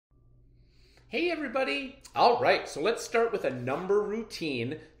Hey everybody! All right, so let's start with a number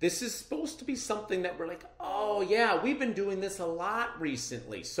routine. This is supposed to be something that we're like, oh yeah, we've been doing this a lot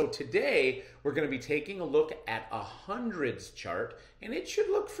recently. So today we're going to be taking a look at a hundreds chart, and it should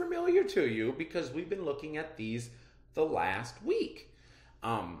look familiar to you because we've been looking at these the last week.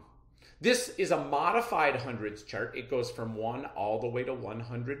 This is a modified hundreds chart. It goes from 1 all the way to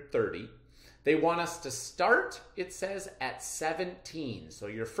 130. They want us to start, it says, at 17. So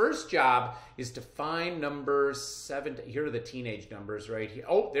your first job is to find number 7. Here are the teenage numbers right here.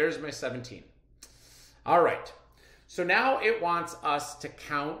 Oh, there's my 17. All right. So now it wants us to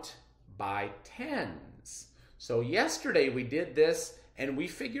count by tens. So yesterday we did this, and we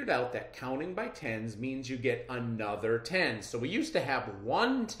figured out that counting by tens means you get another 10. So we used to have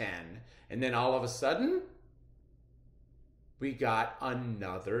 1 10, and then all of a sudden, we got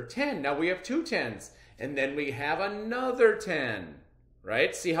another 10. Now we have 2 10s, and then we have another 10,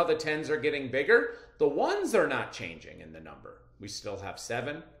 right? See how the 10s are getting bigger? The 1s are not changing in the number. We still have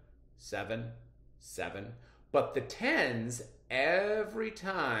 7, 7, 7, but the 10s every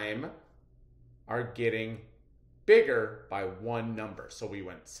time are getting bigger by 1 number. So we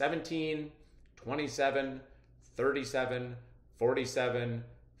went 17, 27, 37, 47,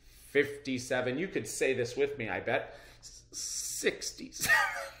 57. You could say this with me, I bet. 67,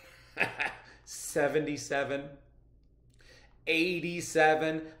 77,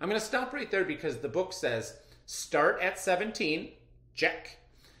 87. I'm going to stop right there because the book says start at 17, check.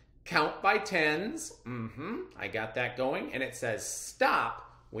 Count by tens, I got that going. And it says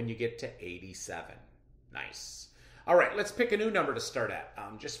stop when you get to 87. Nice. All right, let's pick a new number to start at.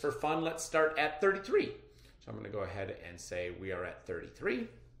 Just for fun, let's start at 33. So I'm going to go ahead and say we are at 33.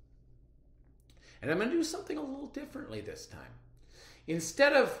 And I'm going to do something a little differently this time.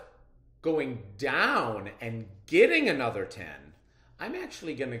 Instead of going down and getting another 10, I'm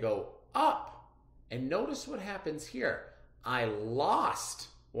actually going to go up. And notice what happens here. I lost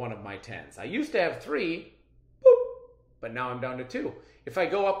one of my 10s. I used to have 3, boop, but now I'm down to 2. If I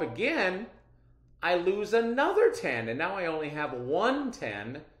go up again, I lose another 10, and now I only have 1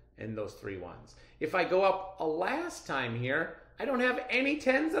 10 and those 3 1s. If I go up a last time here, I don't have any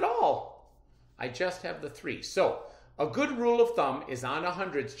 10s at all. I just have the 3. So a good rule of thumb is on a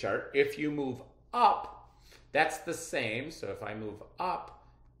hundreds chart, if you move up, that's the same. So if I move up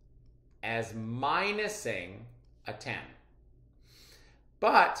as minusing a 10.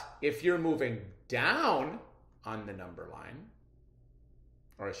 But if you're moving down on the number line,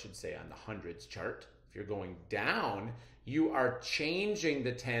 or I should say on the hundreds chart, if you're going down, you are changing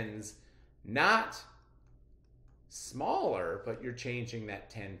the 10s, not smaller, but you're changing that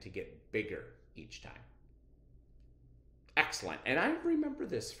 10 to get bigger each time. Excellent. And I remember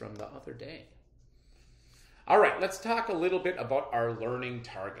this from the other day. All right, let's talk a little bit about our learning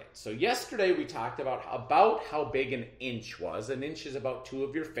target. So yesterday we talked about how big an inch was. An inch is about 2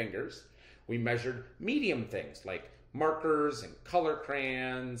 of your fingers. We measured medium things like markers and color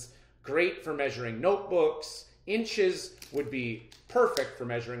crayons, great for measuring notebooks. Inches would be perfect for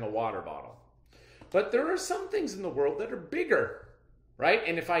measuring a water bottle. But there are some things in the world that are bigger, right?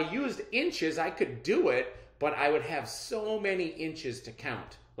 And if I used inches, I could do it, but I would have so many inches to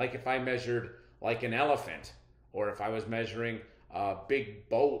count. Like if I measured like an elephant, or if I was measuring a big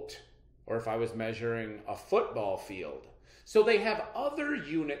boat, or if I was measuring a football field. So they have other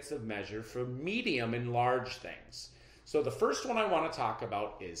units of measure for medium and large things. So the first one I want to talk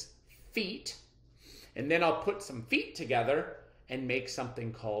about is feet. And then I'll put some feet together and make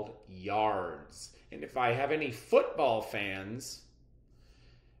something called yards. And if I have any football fans,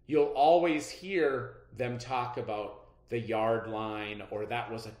 you'll always hear them talk about the yard line, or that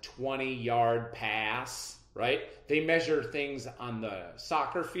was a 20-yard pass, right? They measure things on the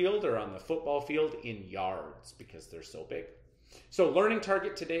soccer field or on the football field in yards because they're so big. So learning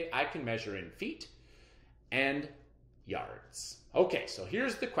target today, I can measure in feet and yards. Okay, so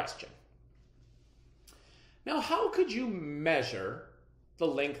here's the question. Now, how could you measure the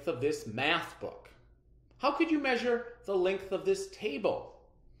length of this math book? How could you measure the length of this table?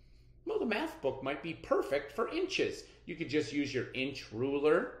 Well, the math book might be perfect for inches. You could just use your inch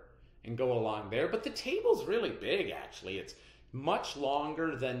ruler and go along there. But the table's really big, actually. It's much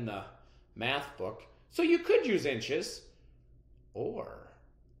longer than the math book. So you could use inches, or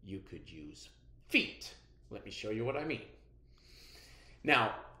you could use feet. Let me show you what I mean.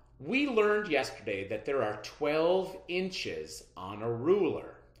 Now, we learned yesterday that there are 12 inches on a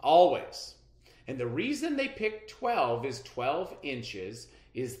ruler, always. And the reason they picked 12 is 12 inches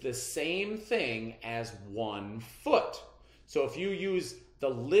is the same thing as 1 foot. So if you use the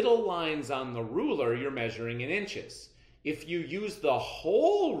little lines on the ruler, you're measuring in inches. If you use the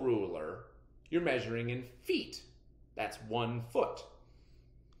whole ruler, you're measuring in feet. That's 1 foot.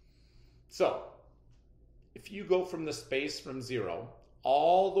 So, if you go from the space from 0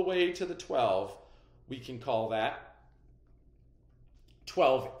 all the way to the 12, we can call that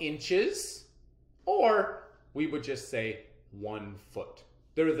 12 inches, or we would just say 1 foot.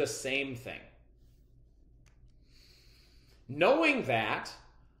 They're the same thing. Knowing that,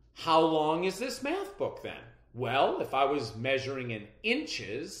 how long is this math book then? Well, if I was measuring in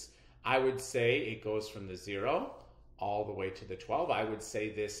inches, I would say it goes from the 0 all the way to the 12. I would say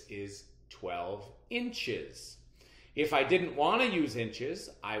this is 12 inches. If I didn't want to use inches,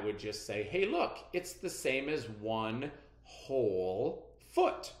 I would just say, hey, look, it's the same as 1 whole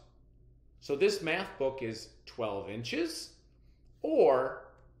foot. So this math book is 12 inches or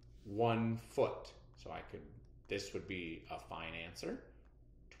 1 foot. So this would be a fine answer,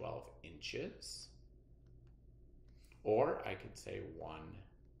 12 inches. Or I could say 1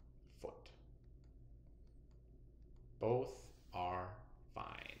 foot. Both are fine.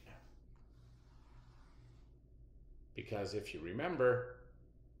 Because if you remember,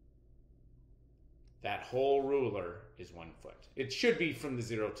 that whole ruler is 1 foot. It should be from the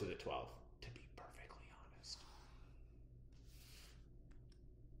 0 to the 12, to be perfectly honest.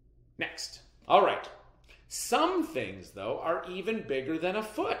 Next. All right. Some things, though, are even bigger than a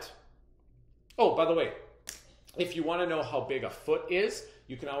foot. Oh, by the way, if you want to know how big a foot is,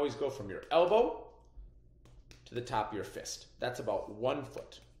 you can always go from your elbow to the top of your fist. That's about 1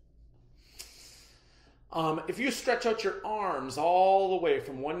 foot. If you stretch out your arms all the way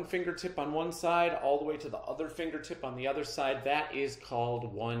from one fingertip on one side all the way to the other fingertip on the other side, that is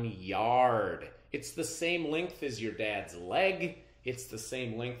called 1 yard. It's the same length as your dad's leg. It's the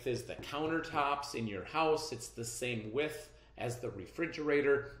same length as the countertops in your house. It's the same width as the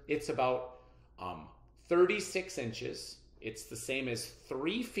refrigerator. It's about 36 inches. It's the same as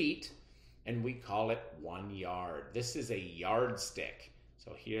 3 feet, and we call it 1 yard. This is a yardstick.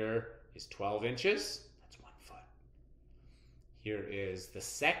 So here is 12 inches. That's 1 foot. Here is the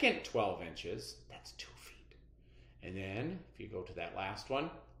second 12 inches. That's 2 feet. And then if you go to that last one,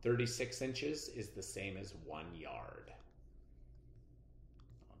 36 inches is the same as 1 yard.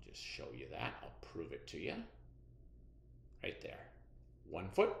 I'll just show you that. I'll prove it to you. Right there. 1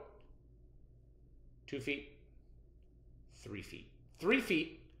 foot, 2 feet, 3 feet. 3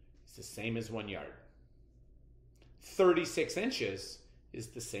 feet is the same as 1 yard. 36 inches is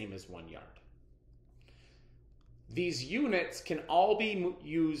the same as 1 yard. These units can all be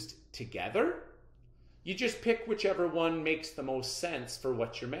used together. You just pick whichever one makes the most sense for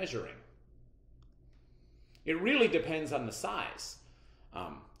what you're measuring. It really depends on the size.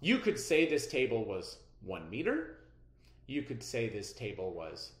 You could say this table was 1 meter. You could say this table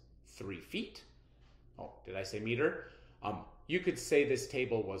was 3 feet. Oh, did I say meter? You could say this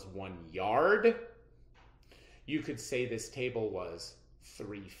table was 1 yard. You could say this table was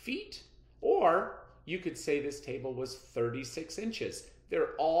 3 feet. Or you could say this table was 36 inches.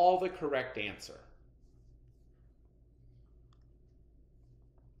 They're all the correct answer.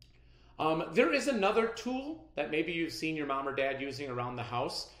 There is another tool that maybe you've seen your mom or dad using around the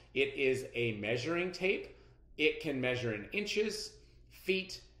house. It is a measuring tape. It can measure in inches,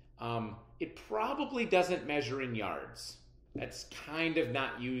 feet. It probably doesn't measure in yards. That's kind of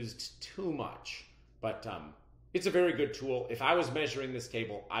not used too much, but it's a very good tool. If I was measuring this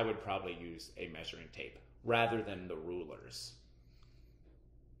table, I would probably use a measuring tape rather than the rulers.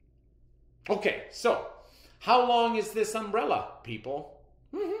 Okay, so how long is this umbrella, people?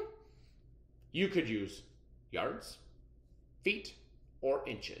 You could use yards, feet, or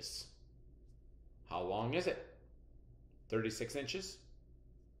inches. How long is it? 36 inches?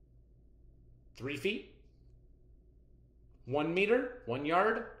 3 feet? 1 meter? 1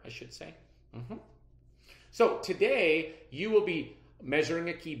 yard, I should say. So today, you will be measuring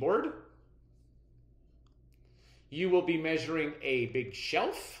a keyboard. You will be measuring a big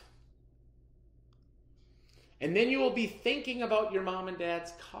shelf. And then you will be thinking about your mom and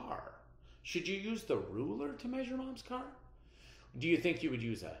dad's car. Should you use the ruler to measure mom's car? Do you think you would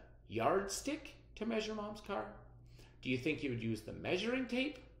use a yardstick to measure mom's car? Do you think you would use the measuring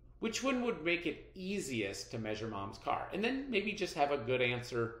tape? Which one would make it easiest to measure mom's car? And then maybe just have a good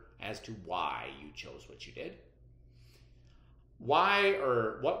answer as to why you chose what you did. Why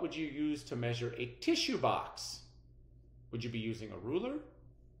or what would you use to measure a tissue box? Would you be using a ruler,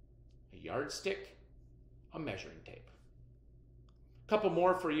 a yardstick, a measuring tape? A couple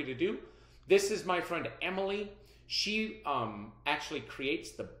more for you to do. This is my friend Emily. She actually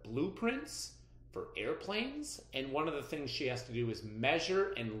creates the blueprints for airplanes, and one of the things she has to do is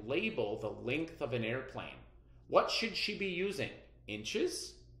measure and label the length of an airplane. What should she be using?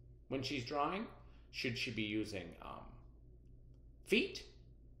 Inches? when she's drawing? Should she be using feet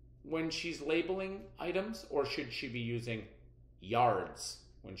when she's labeling items? Or should she be using yards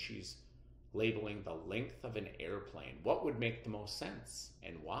when she's labeling the length of an airplane? What would make the most sense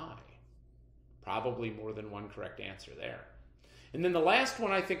and why? Probably more than one correct answer there. And then the last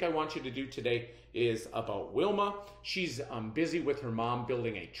one I think I want you to do today is about Wilma. She's busy with her mom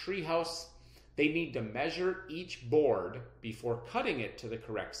building a tree house. They need to measure each board before cutting it to the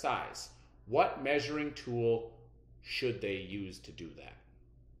correct size. What measuring tool should they use to do that?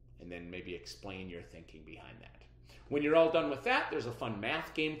 And then maybe explain your thinking behind that. When you're all done with that, there's a fun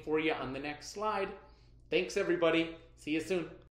math game for you on the next slide. Thanks, everybody. See you soon.